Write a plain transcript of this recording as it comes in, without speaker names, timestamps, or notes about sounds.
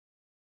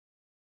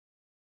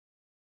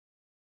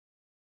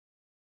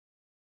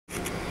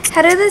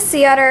How do the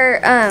sea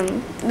otter,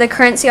 the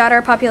current sea otter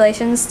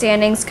population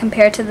standings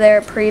compare to their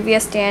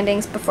previous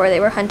standings before they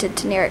were hunted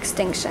to near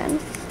extinction?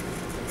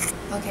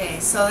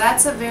 Okay, so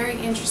that's a very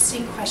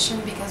interesting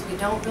question because we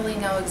don't really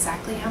know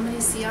exactly how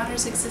many sea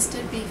otters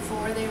existed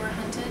before they were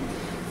hunted,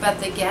 but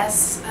the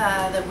guess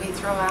that we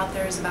throw out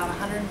there is about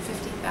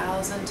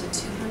 150,000 to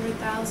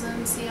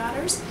 200,000 sea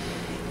otters,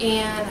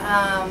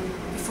 and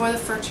before the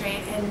fur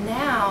trade. And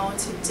now,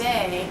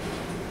 today,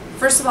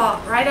 first of all,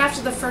 right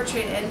after the fur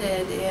trade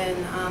ended in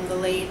the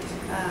late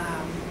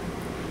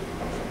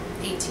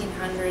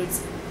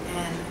 1800s,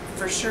 and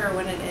for sure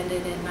when it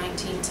ended in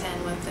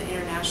 1910 with the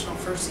International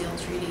Fur Seal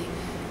Treaty,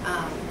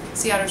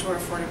 sea otters were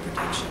afforded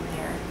protection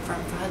there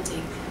from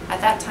hunting.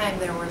 At that time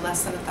there were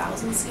less than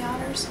 1,000 sea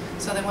otters,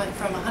 so they went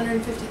from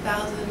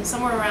 150,000,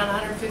 somewhere around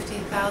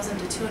 150,000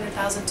 to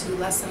 200,000 to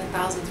less than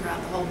 1,000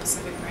 throughout the whole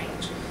Pacific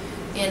Range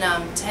in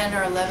 10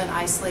 or 11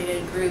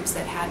 isolated groups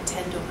that had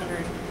 10 to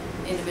 100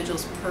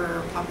 individuals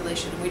per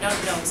population. We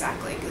don't know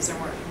exactly because there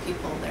weren't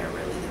people there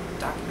really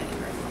documenting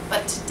very well.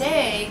 But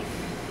today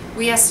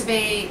we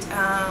estimate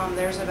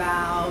there's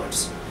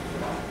about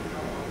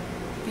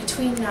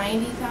between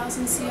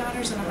 90,000 sea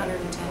otters and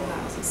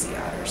 110,000 sea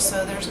otters.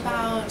 So there's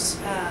about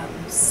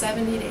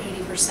 70 to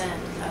 80%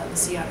 of the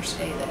sea otters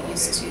today that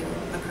used to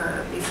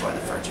occur before the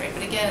fur trade.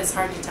 But again, it's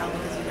hard to tell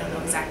because we don't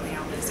know exactly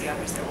how many sea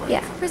otters there were.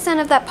 Yeah, percent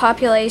of that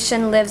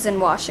population lives in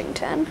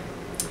Washington.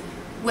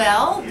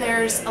 Well,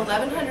 there's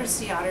 1,100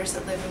 sea otters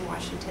that live in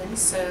Washington,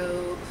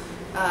 so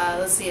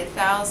let's see,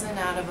 1,000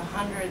 out of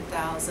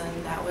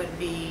 100,000, that would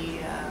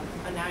be,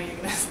 now you're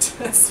going to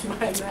test my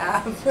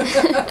math.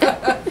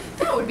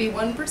 That would be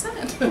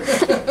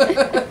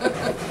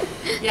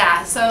 1%.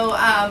 Yeah, so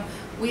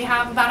we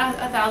have about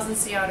 1,000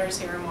 sea otters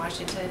here in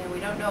Washington, and we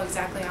don't know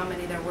exactly how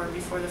many there were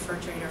before the fur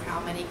trade or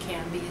how many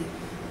can be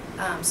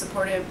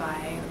supported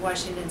by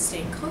Washington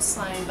state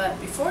coastline. But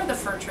before the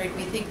fur trade,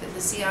 we think that the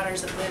sea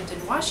otters that lived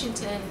in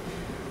Washington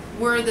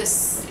were the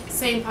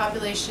same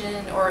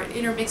population, or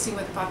intermixing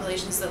with the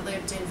populations that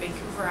lived in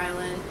Vancouver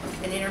Island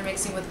and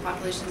intermixing with the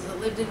populations that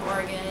lived in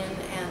Oregon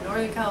and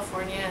Northern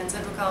California and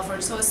Central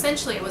California. So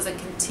essentially it was a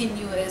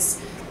continuous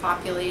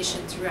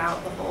population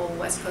throughout the whole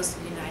west coast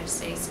of the United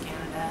States,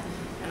 Canada,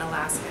 and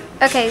Alaska.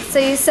 Okay, so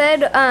you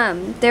said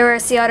there were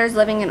sea otters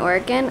living in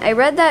Oregon. I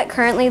read that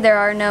currently there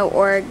are no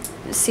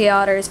sea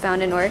otters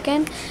found in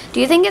Oregon. Do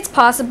you think it's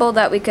possible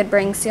that we could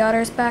bring sea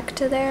otters back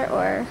to there,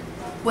 or?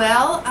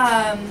 Well,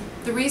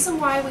 the reason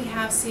why we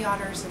have sea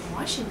otters in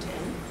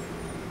Washington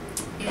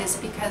is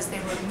because they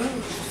were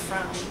moved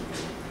from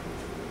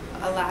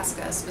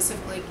Alaska,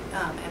 specifically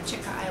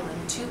Amchitka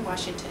Island, to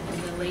Washington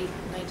in the late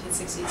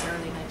 1960s,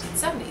 early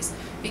 1970s,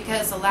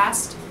 because the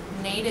last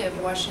native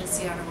Washington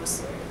sea otter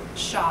was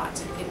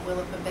shot in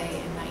Willapa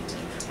Bay in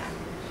 1910.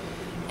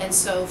 And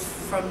so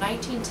from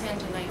 1910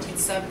 to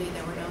 1970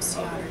 there were no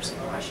sea otters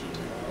in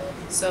Washington.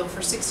 So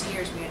for 60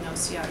 years we had no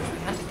sea otters. We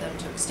hunted them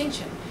to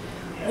extinction.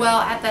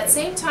 Well, at that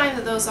same time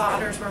that those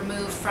otters were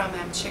moved from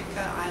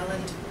Amchitka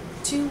Island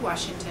to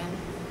Washington,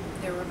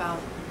 there were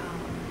about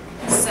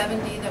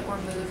 70 that were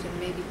moved and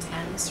maybe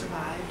 10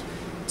 survived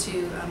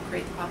to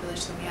create the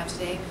population that we have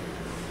today.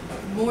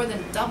 More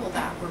than double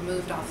that were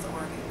moved off the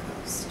Oregon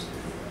coast.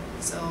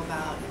 So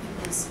about,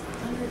 it was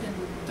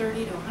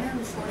 130 to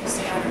 140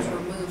 sea otters were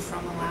moved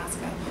from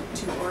Alaska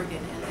to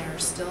Oregon, and there are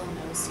still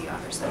no sea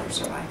otters that are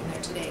surviving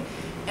there today.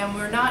 And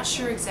we're not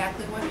sure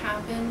exactly what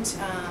happened.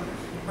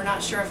 We're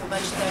not sure if a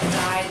bunch of them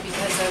died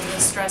because of the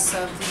stress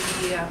of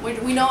the,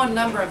 we know a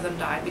number of them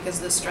died because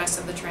of the stress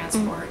of the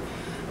transport.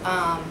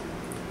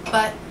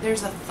 But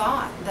there's a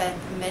thought that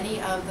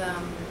many of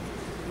them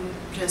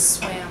just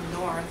swam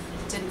north,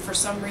 for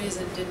some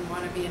reason didn't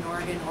want to be in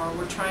Oregon, or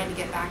were trying to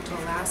get back to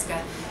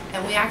Alaska.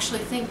 And we actually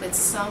think that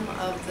some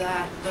of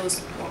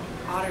those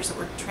otters that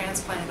were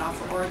transplanted off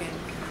of Oregon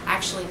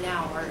actually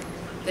now are,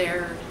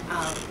 their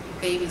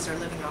babies are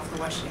living off the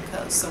Washington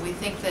coast. So we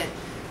think that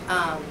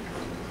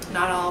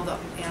not all the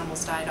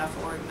animals died off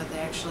of Oregon, but they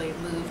actually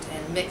moved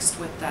and mixed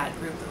with that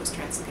group that was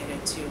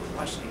translated to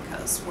Washington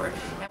coast.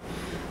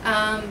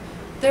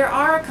 There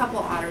are a couple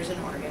otters in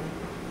Oregon.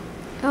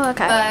 Oh,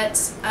 okay.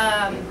 But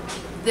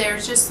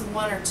there's just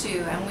one or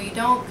two, and we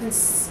don't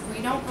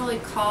really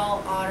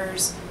call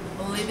otters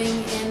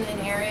living in an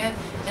area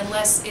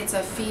unless it's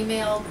a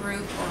female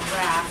group or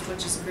raft,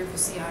 which is a group of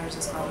sea otters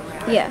is called a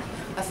raft. Yeah.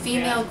 A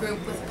female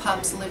group with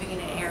pups living in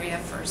an area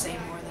for, say,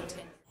 more than 10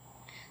 years.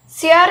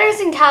 Sea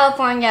otters in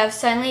California have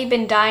suddenly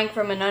been dying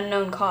from an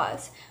unknown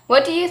cause.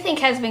 What do you think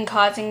has been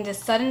causing this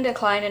sudden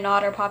decline in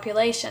otter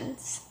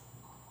populations?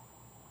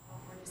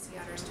 California sea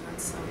otters doing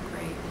so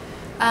great.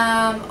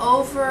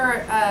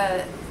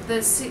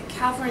 The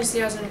California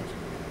sea otters,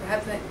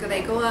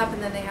 they go up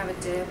and then they have a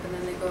dip, and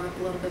then they go up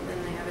a little bit and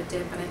then they have a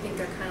dip, and I think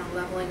they're kind of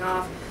leveling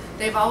off.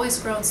 They've always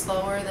grown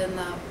slower than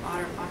the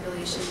otter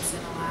populations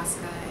in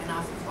Alaska and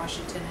off of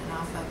Washington and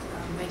off of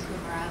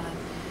Vancouver Island.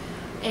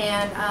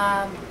 And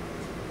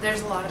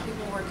there's a lot of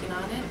people working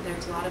on it.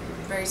 There's a lot of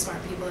very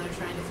smart people that are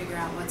trying to figure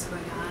out what's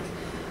going on.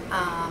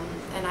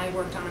 And I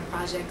worked on a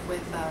project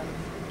with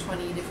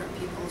 20 different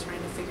people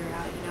trying to figure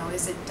out,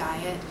 is it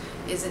diet?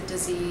 Is it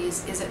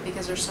disease? Is it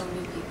because there's so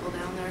many people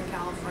down there in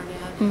California?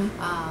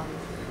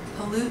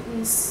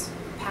 Pollutants,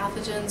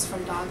 pathogens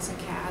from dogs and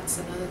cats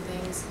and other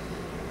things.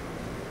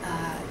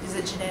 Is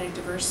it genetic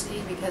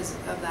diversity because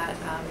of that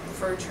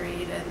fur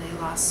trade, and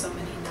they lost so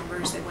many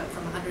numbers? They went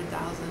from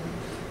 100,000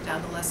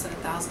 down to less than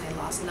 1,000. They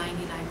lost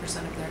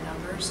 99% of their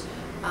numbers.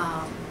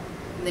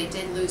 They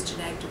did lose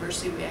genetic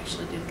diversity. We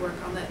actually did work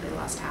on that. They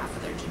lost half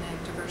of their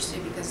genetic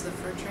diversity because of the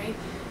fur trade.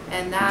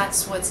 And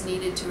that's what's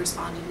needed to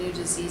respond to new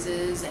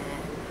diseases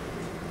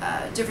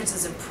and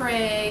differences in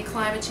prey,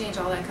 climate change,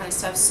 all that kind of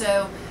stuff.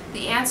 So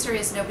the answer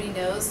is nobody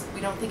knows.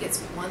 We don't think it's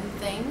one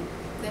thing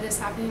that is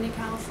happening in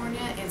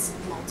California. It's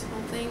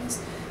multiple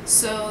things.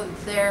 So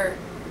they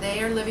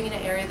are living in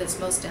an area that's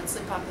most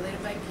densely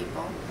populated by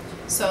people.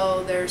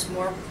 So there's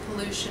more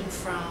pollution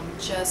from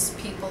just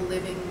people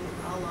living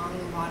along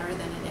the water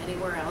than in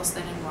anywhere else,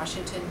 than in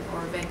Washington or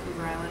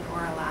Vancouver Island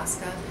or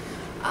Alaska.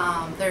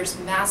 There's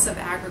massive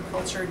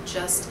agriculture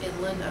just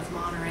inland of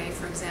Monterey,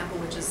 for example,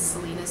 which is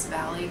Salinas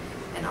Valley,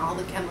 and all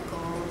the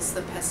chemicals,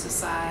 the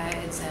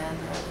pesticides and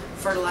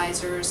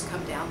fertilizers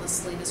come down the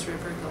Salinas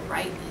River and go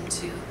right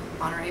into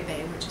Monterey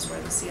Bay, which is where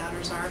the sea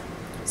otters are.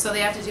 So they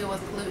have to deal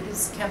with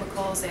pollutants,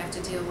 chemicals, they have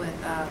to deal with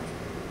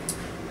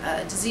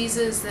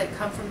diseases that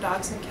come from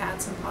dogs and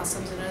cats and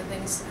possums and other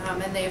things,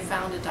 and they have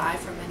found a dye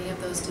for many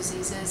of those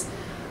diseases.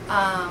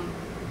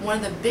 One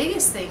of the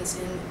biggest things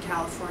in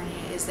California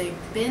is they've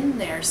been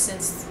there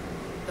since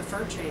the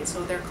fur trade,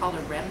 so they're called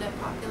a remnant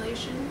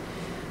population,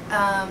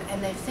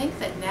 and they think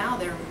that now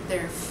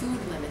they're food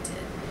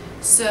limited.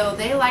 So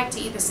they like to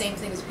eat the same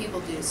things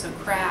people do, so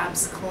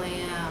crabs,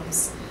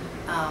 clams,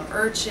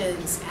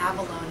 urchins,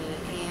 abalone,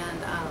 and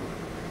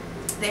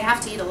they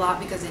have to eat a lot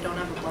because they don't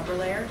have a blubber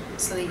layer,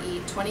 so they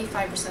eat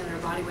 25% of their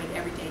body weight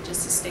every day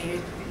just to stay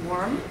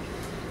warm,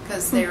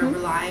 because they're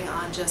relying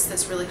on just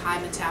this really high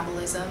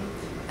metabolism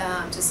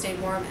to stay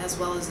warm, as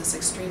well as this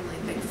extremely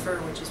big fur,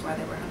 which is why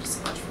they were out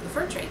so much for the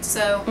fur trade.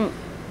 So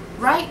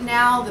right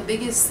now the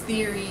biggest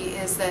theory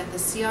is that the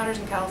sea otters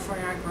in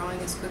California are growing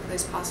as quickly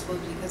as possible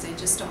because they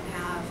just don't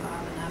have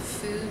enough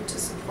food to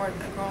support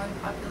a growing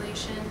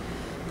population.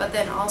 But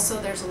then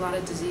also there's a lot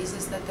of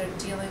diseases that they're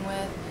dealing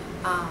with.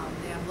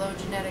 They have low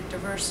genetic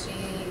diversity,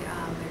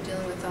 they're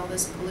dealing with all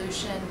this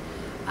pollution.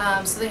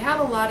 So they have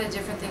a lot of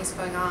different things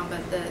going on,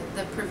 but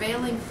the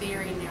prevailing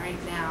theory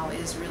right now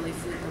is really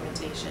food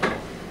limitation.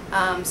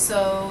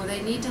 So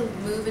they need to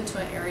move into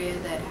an area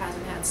that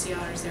hasn't had sea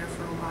otters there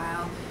for a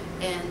while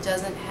and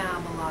doesn't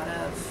have a lot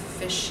of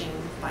fishing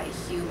by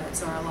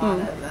humans or a lot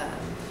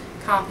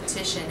of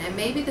competition. And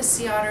maybe the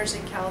sea otters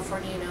in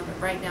California, that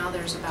right now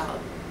there's about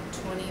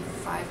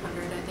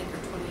 2,500, I think, or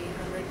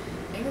 2,800.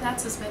 Maybe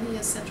that's as many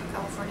as Central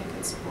California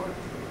can support.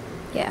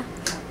 Yeah.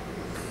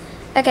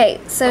 Okay,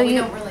 so but we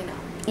don't really know.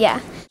 Yeah.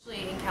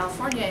 Actually, in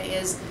California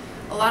is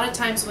a lot of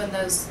times when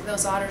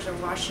those otters are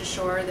washed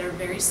ashore, they're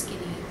very skinny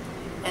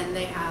and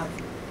they have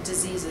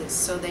diseases.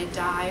 So they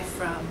die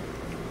from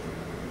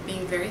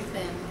being very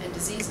thin and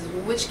diseases.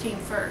 Well, which came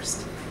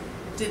first?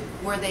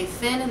 Were they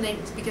thin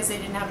and because they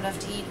didn't have enough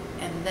to eat,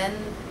 and then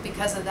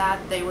because of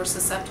that they were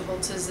susceptible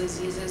to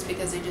diseases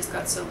because they just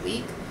got so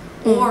weak?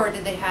 Or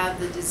did they have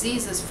the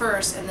diseases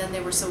first and then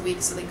they were so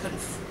weak so they couldn't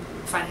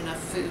find enough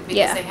food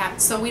because they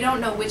have? So we don't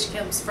know which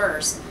comes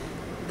first,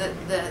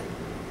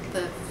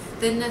 the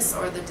thinness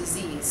or the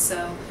disease.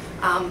 So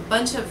a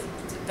bunch of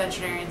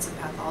veterinarians and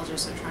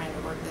pathologists are trying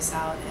to work this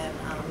out,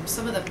 and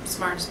some of the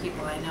smartest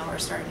people I know are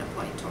starting to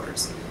point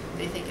towards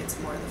they think it's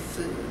more the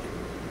food.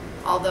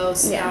 Although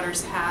sea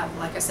otters have,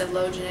 like I said,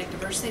 low genetic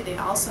diversity, they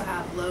also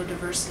have low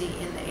diversity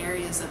in the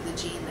areas of the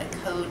gene that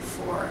code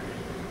for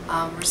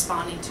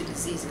responding to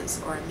diseases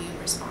or immune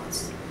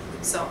response.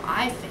 So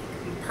I think,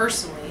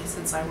 personally,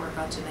 since I work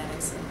on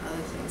genetics and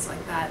other things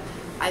like that,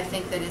 I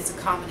think that it's a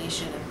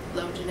combination of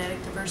low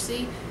genetic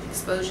diversity,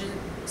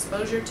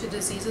 exposure to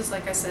diseases,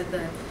 like I said,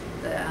 the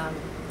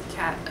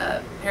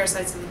cat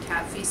parasites in the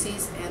cat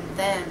feces, and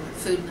then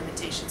food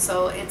limitation.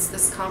 So it's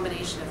this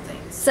combination of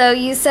things. So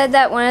you said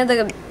that one of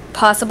the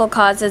possible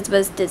causes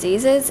was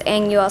diseases,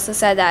 and you also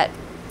said that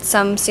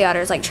some sea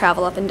otters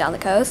travel up and down the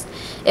coast.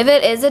 If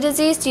it is a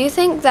disease, do you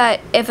think that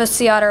if a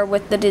sea otter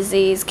with the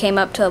disease came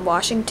up to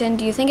Washington,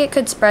 do you think it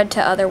could spread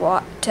to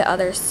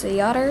other sea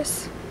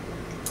otters?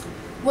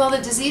 Well, the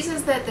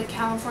diseases that the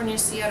California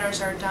sea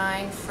otters are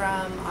dying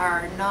from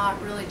are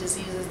not really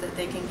diseases that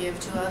they can give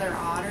to other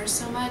otters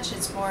so much.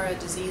 It's more a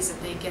disease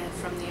that they get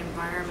from the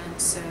environment.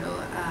 So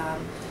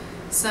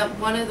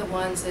one of the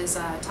ones is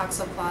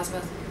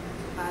Toxoplasma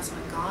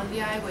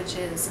gondii, which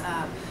is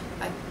a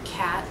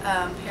cat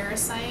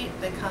parasite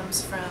that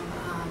comes from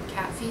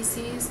cat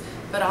feces,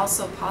 but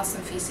also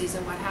possum feces.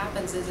 And what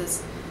happens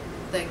is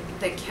the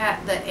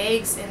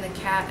eggs in the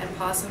cat and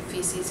possum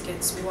feces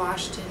gets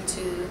washed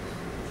into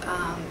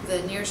the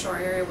nearshore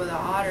area where the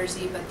otters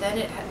eat, but then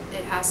it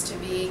has to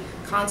be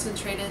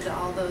concentrated to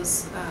all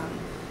those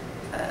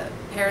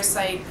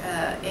parasite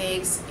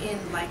eggs in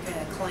like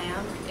a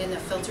clam in a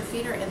filter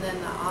feeder, and then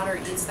the otter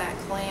eats that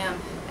clam,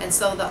 and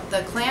so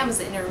the clam is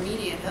the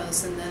intermediate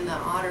host, and then the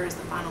otter is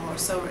the final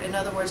host. So in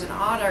other words, an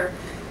otter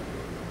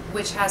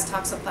which has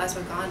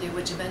Toxoplasma gondii,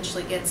 which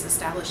eventually gets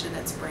established in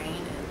its brain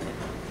and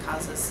it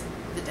causes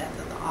the death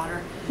of the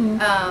otter,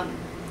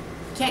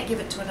 can't give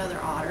it to another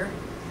otter.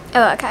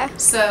 Oh, okay.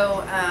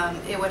 So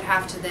it would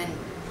have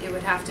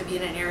to be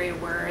in an area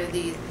where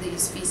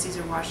these feces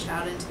are washed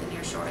out into the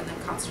near shore and then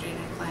concentrated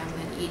in a clam and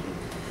then eaten.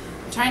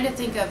 I'm trying to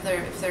think of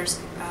if there's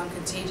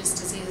contagious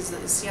diseases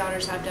that the sea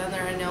otters have down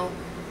there. I know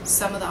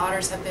some of the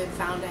otters have been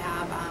found to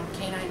have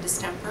canine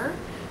distemper,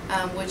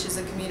 which is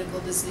a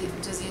communicable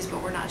disease,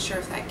 but we're not sure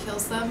if that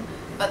kills them.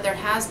 But there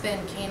has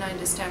been canine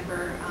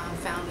distemper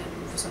found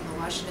in some of the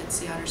Washington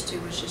sea otters too,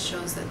 which just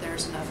shows that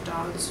there's enough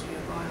dogs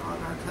going on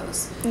our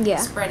coast,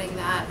 spreading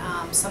that.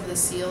 Some of the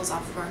seals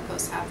off of our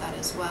coast have that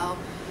as well.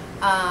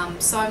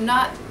 So I'm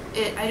not,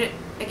 I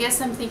guess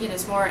I'm thinking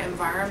it's more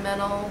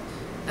environmental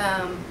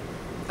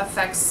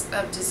effects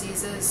of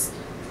diseases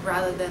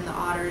rather than the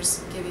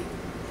otters giving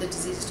the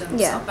disease to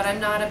themselves. Yeah. But I'm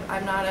not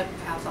a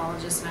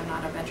pathologist and I'm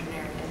not a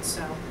veterinarian,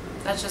 so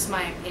that's just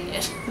my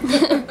opinion.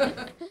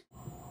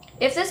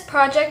 If this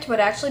project would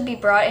actually be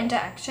brought into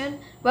action,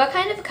 what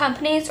kind of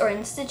companies or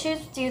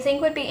institutes do you think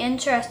would be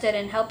interested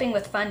in helping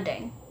with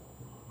funding?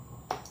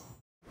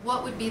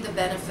 What would be the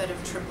benefit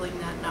of tripling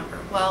that number?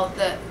 Well,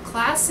 the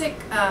classic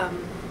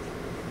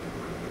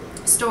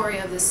story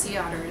of the sea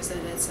otter is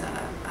that it's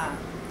a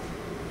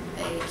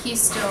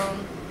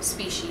keystone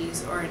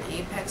species or an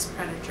apex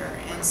predator,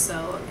 and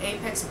so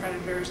apex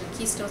predators and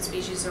keystone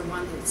species are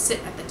ones that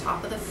sit at the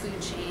top of the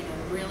food chain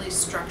and really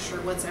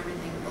structure what's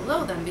everything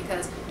below them,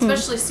 because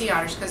especially sea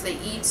otters, because they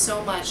eat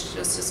so much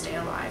just to stay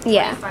alive.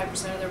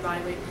 25% of their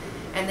body weight,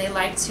 and they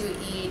like to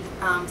eat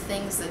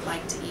things that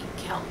like to eat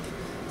kelp.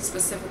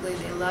 Specifically,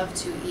 they love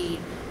to eat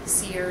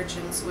sea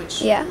urchins,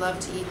 which love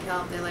to eat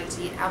kelp. They like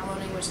to eat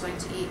abalone, which like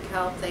to eat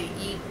kelp. They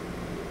eat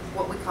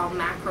what we call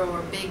macro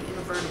or big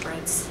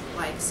invertebrates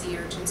like sea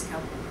urchins,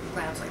 kelp,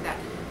 clams, like that.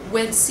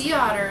 When sea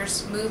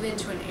otters move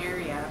into an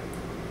area,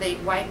 they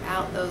wipe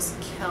out those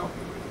kelp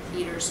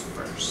eaters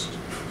first.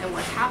 And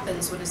what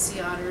happens when the sea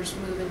otters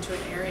move into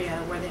an area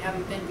where they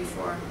haven't been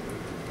before,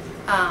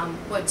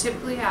 what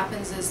typically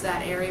happens is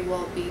that area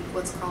will be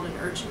what's called an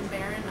urchin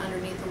barren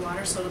underneath the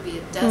water, so it'll be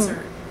a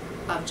desert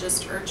of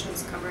just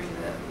urchins covering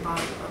the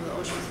bottom of the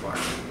ocean floor.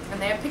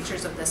 And they have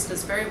pictures of this, and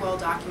it's very well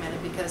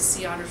documented because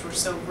sea otters were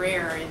so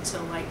rare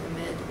until like the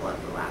mid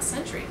of the last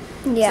century.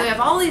 So they have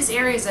all these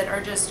areas that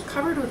are just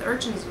covered with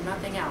urchins and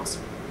nothing else.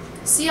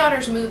 Sea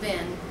otters move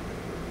in,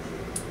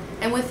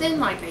 and within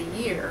like a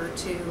year or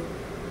two,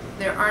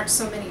 there aren't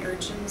so many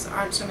urchins,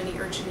 aren't so many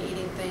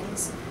urchin-eating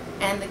things,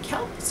 and the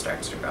kelp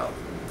starts to grow.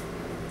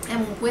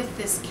 And with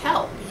this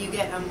kelp, you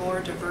get a more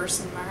diverse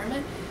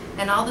environment,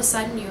 and all of a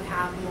sudden you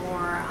have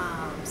more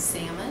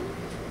salmon,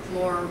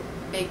 more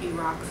baby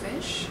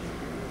rockfish,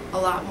 a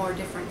lot more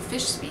different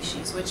fish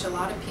species, which a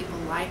lot of people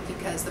like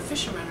because the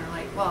fishermen are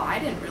like, well, I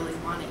didn't really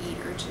want to eat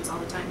urchins all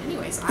the time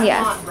anyways.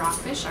 I want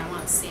rockfish, I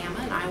want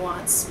salmon, I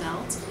want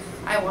smelt,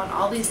 I want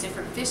all these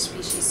different fish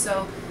species.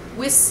 So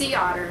with sea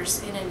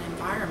otters in an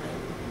environment,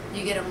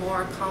 you get a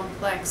more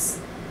complex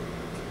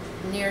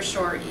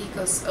nearshore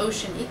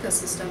ocean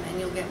ecosystem, and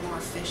you'll get more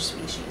fish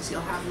species.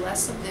 You'll have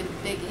less of the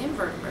big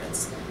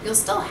invertebrates. You'll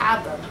still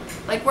have them.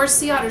 Like where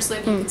sea otters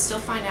live, you can still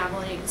find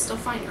abalone, you can still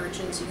find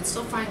urchins, you can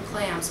still find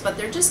clams, but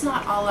they're just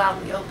not all out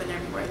in the open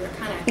everywhere. They're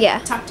kind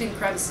of tucked in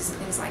crevices and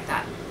things like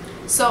that.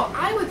 So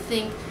I would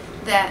think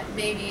that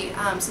maybe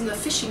some of the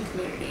fishing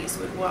communities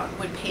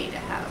would pay to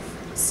have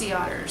sea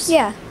otters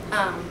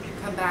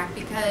come back,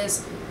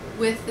 because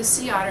with the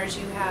sea otters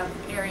you have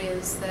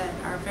areas that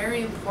are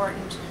very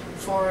important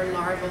for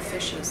larval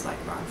fishes like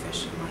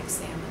rockfish and like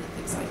salmon and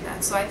things like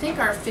that. So I think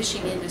our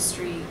fishing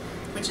industry,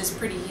 which is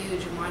pretty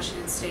huge in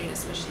Washington State,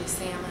 especially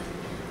salmon,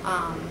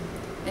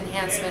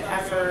 enhancement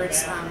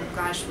efforts,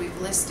 gosh, we've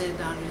listed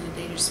under the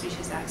Endangered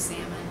Species Act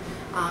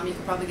salmon. You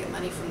could probably get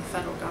money from the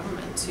federal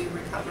government to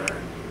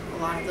recover a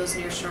lot of those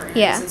nearshore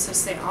areas. And so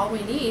say all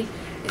we need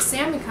is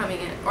salmon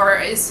coming in, or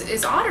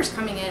is otters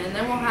coming in, and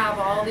then we'll have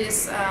all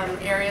these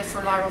areas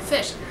for larval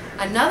fish.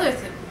 Another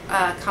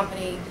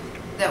company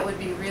that would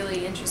be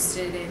really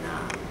interested in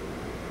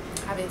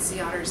having sea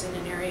otters in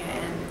an area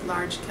and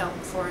large kelp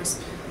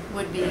forests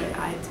would be,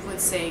 I would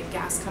say,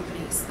 gas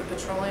companies, the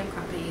petroleum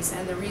companies.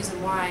 And the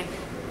reason why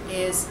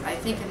is I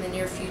think in the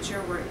near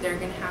future they're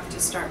going to have to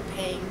start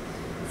paying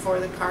for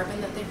the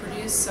carbon that they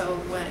produce. So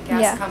when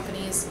gas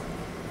companies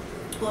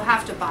will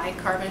have to buy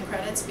carbon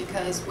credits,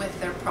 because with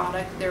their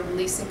product they're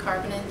releasing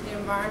carbon into the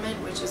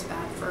environment, which is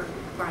bad for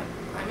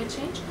climate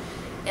change,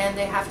 and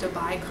they have to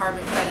buy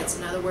carbon credits.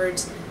 In other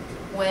words,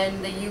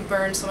 when you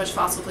burn so much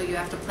fossil fuel, you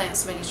have to plant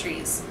so many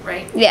trees,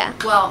 right? Yeah.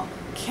 Well,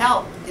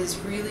 kelp is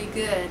really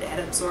good at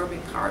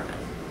absorbing carbon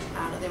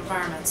out of the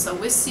environment. So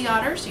with sea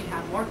otters, you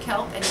have more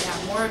kelp and you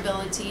have more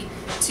ability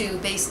to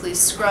basically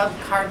scrub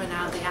carbon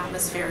out of the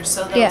atmosphere.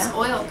 So those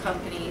oil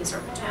companies or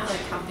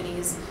petroleum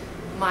companies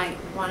might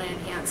want to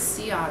enhance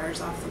sea otters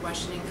off the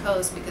Washington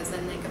coast because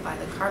then they could buy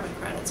the carbon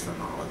credits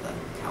from all of the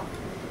kelp.